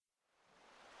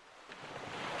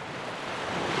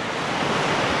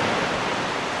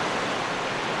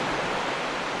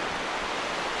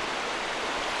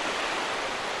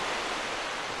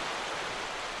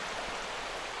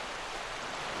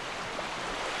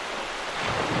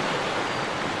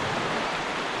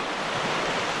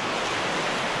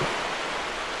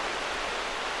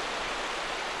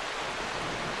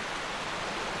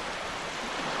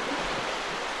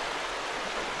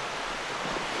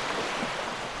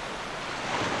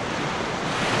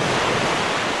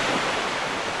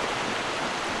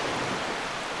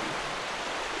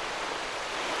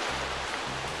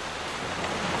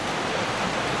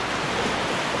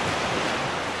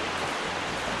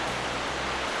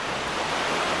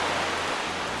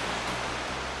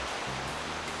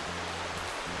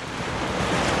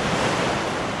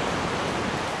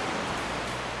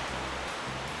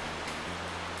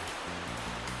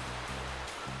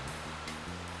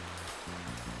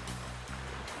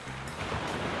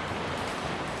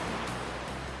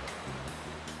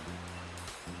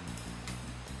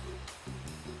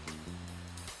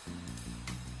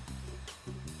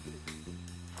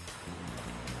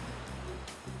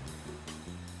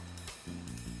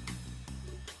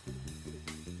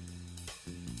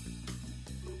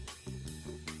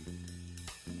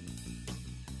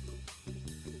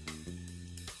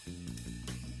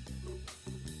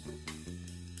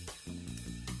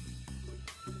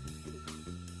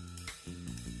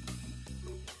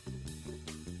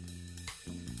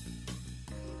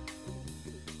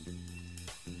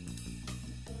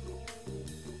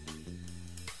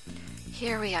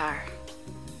Here we are.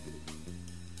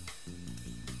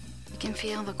 We can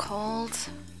feel the cold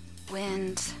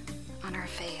wind on our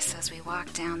face as we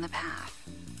walk down the path.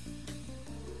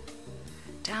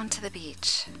 Down to the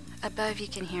beach. Above you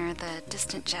can hear the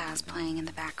distant jazz playing in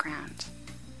the background.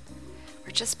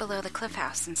 We're just below the Cliff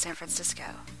House in San Francisco.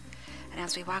 And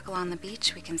as we walk along the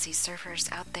beach, we can see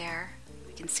surfers out there.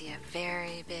 We can see a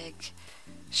very big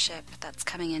ship that's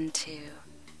coming into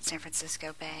San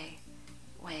Francisco Bay,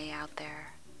 way out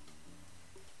there.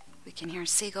 We can hear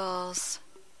seagulls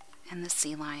and the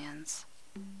sea lions.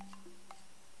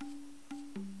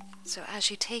 So as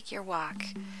you take your walk,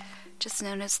 just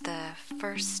notice the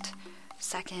first,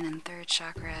 second, and third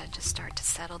chakra just start to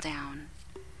settle down.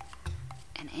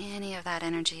 And any of that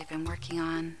energy you've been working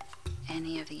on,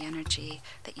 any of the energy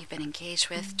that you've been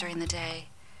engaged with during the day,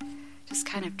 just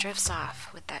kind of drifts off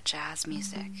with that jazz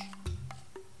music.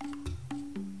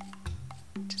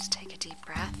 Just take a deep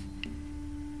breath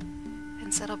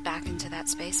and settle back into that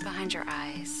space behind your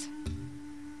eyes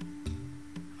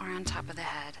or on top of the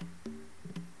head.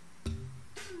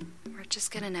 We're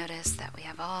just going to notice that we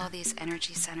have all these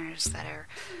energy centers that are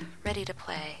ready to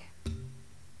play,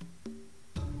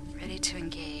 ready to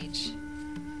engage,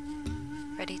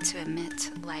 ready to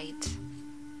emit light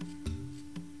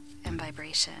and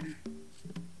vibration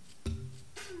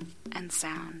and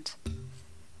sound.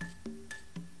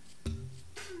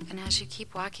 And as you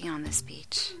keep walking on this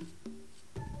beach,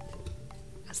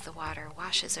 as the water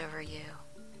washes over you,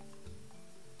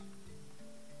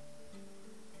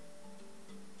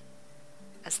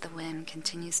 as the wind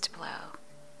continues to blow,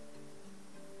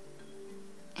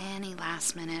 any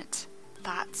last minute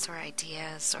thoughts or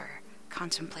ideas or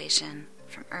contemplation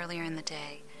from earlier in the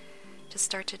day just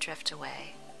start to drift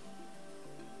away.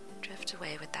 Drift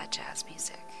away with that jazz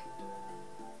music.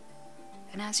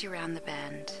 And as you round the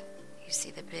bend, you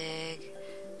see the big,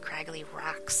 craggly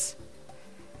rocks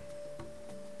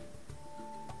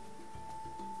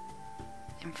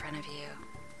in front of you.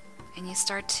 And you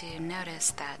start to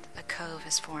notice that a cove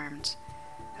is formed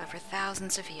over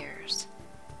thousands of years.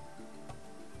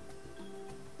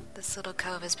 This little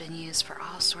cove has been used for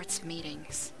all sorts of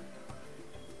meetings.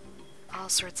 All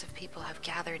sorts of people have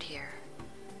gathered here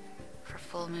for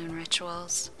full moon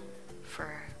rituals,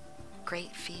 for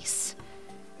great feasts,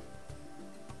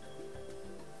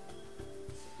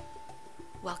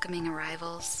 welcoming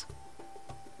arrivals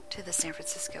to the San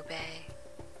Francisco Bay.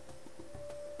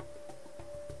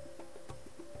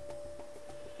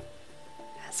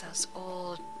 As those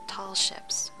old, tall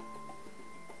ships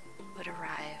would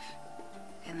arrive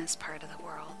in this part of the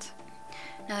world.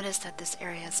 Notice that this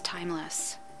area is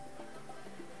timeless.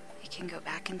 You can go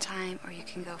back in time or you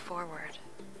can go forward.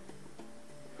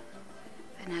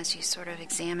 And as you sort of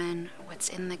examine what's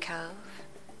in the cove,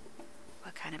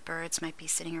 what kind of birds might be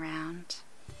sitting around,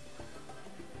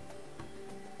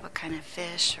 what kind of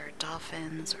fish or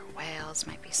dolphins or whales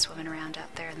might be swimming around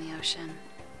out there in the ocean,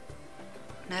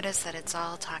 notice that it's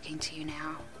all talking to you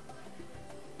now.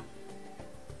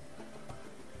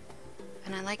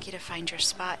 And I'd like you to find your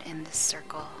spot in this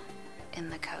circle,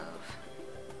 in the cove.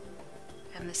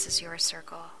 And this is your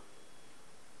circle.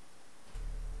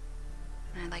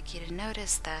 And I'd like you to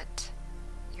notice that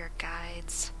your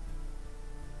guides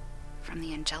from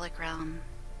the angelic realm,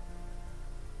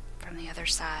 from the other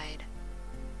side,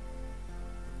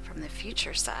 from the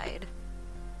future side,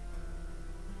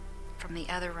 from the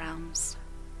other realms,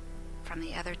 from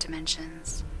the other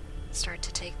dimensions, start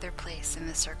to take their place in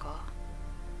the circle.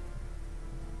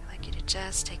 I'd like you to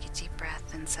just take a deep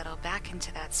breath and settle back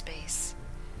into that space.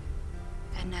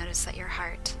 And notice that your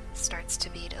heart starts to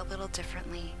beat a little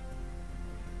differently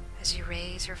as you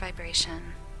raise your vibration.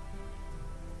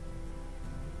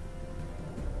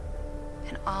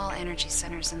 And all energy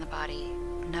centers in the body,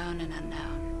 known and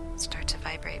unknown, start to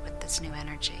vibrate with this new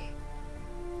energy.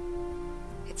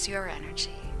 It's your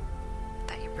energy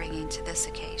that you're bringing to this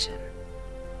occasion.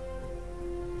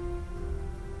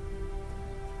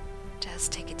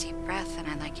 Just take a deep breath, and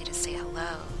I'd like you to say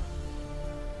hello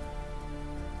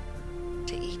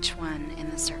to each one in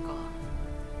the circle.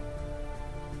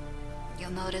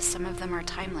 You'll notice some of them are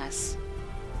timeless.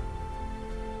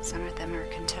 Some of them are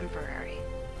contemporary.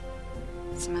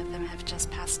 Some of them have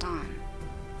just passed on.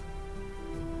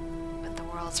 But the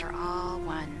worlds are all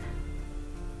one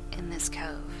in this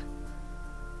cove,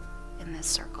 in this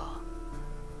circle.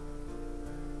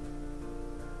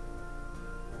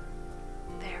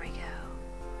 There we go.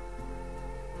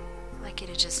 I'd like you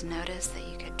to just notice that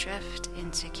you could drift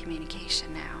into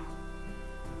communication now.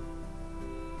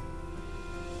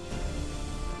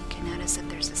 You can notice that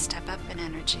there's a step up in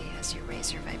energy as you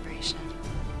raise your vibration.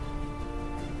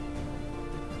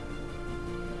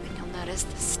 notice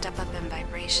the step up in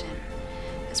vibration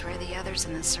is where the others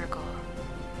in the circle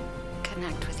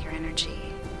connect with your energy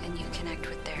and you connect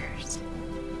with theirs.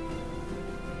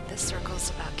 This circle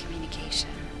is about communication,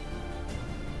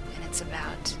 and it's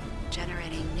about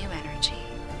generating new energy.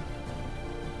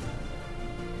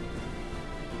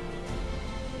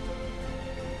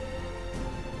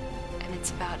 And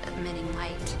it's about emitting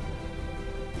light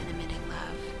and emitting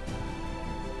love.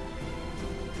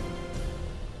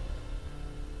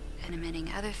 And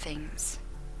emitting other things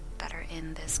that are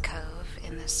in this cove,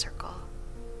 in this circle,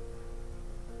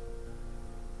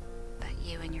 that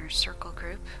you and your circle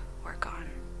group work on.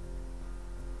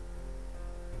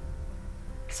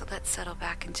 So let's settle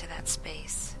back into that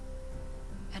space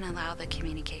and allow the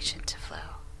communication to flow.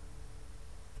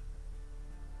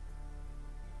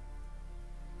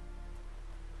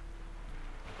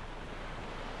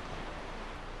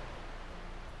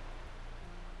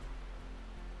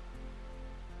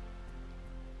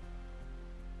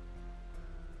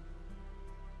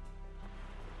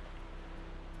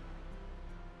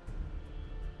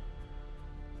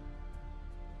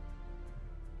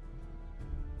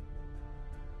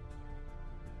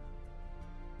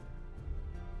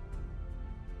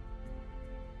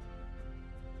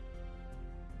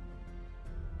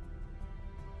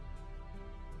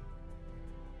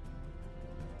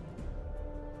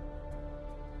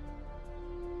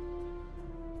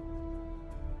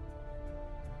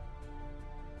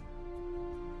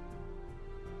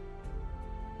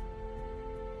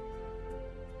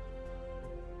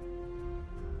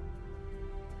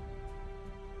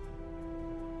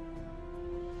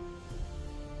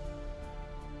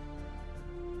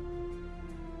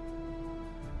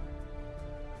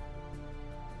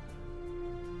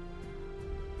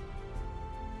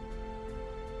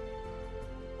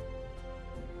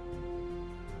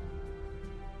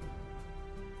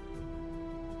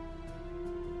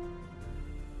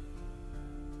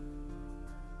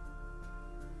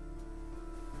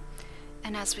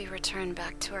 And as we return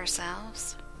back to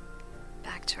ourselves,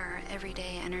 back to our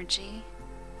everyday energy,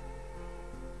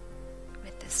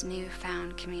 with this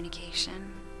newfound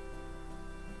communication,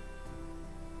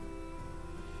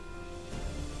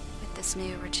 with this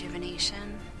new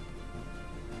rejuvenation,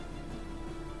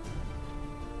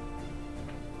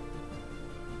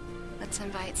 let's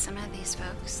invite some of these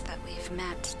folks that we've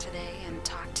met today and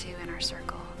talked to in our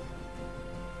circle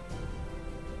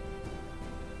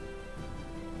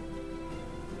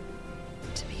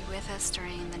to be with us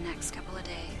during the next couple of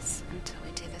days until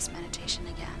we do this meditation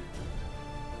again.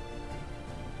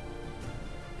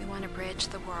 We want to bridge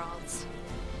the worlds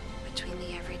between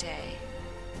the everyday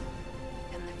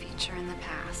and the future and the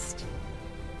past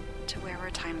to where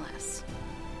we're timeless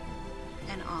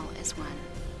and all is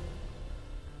one.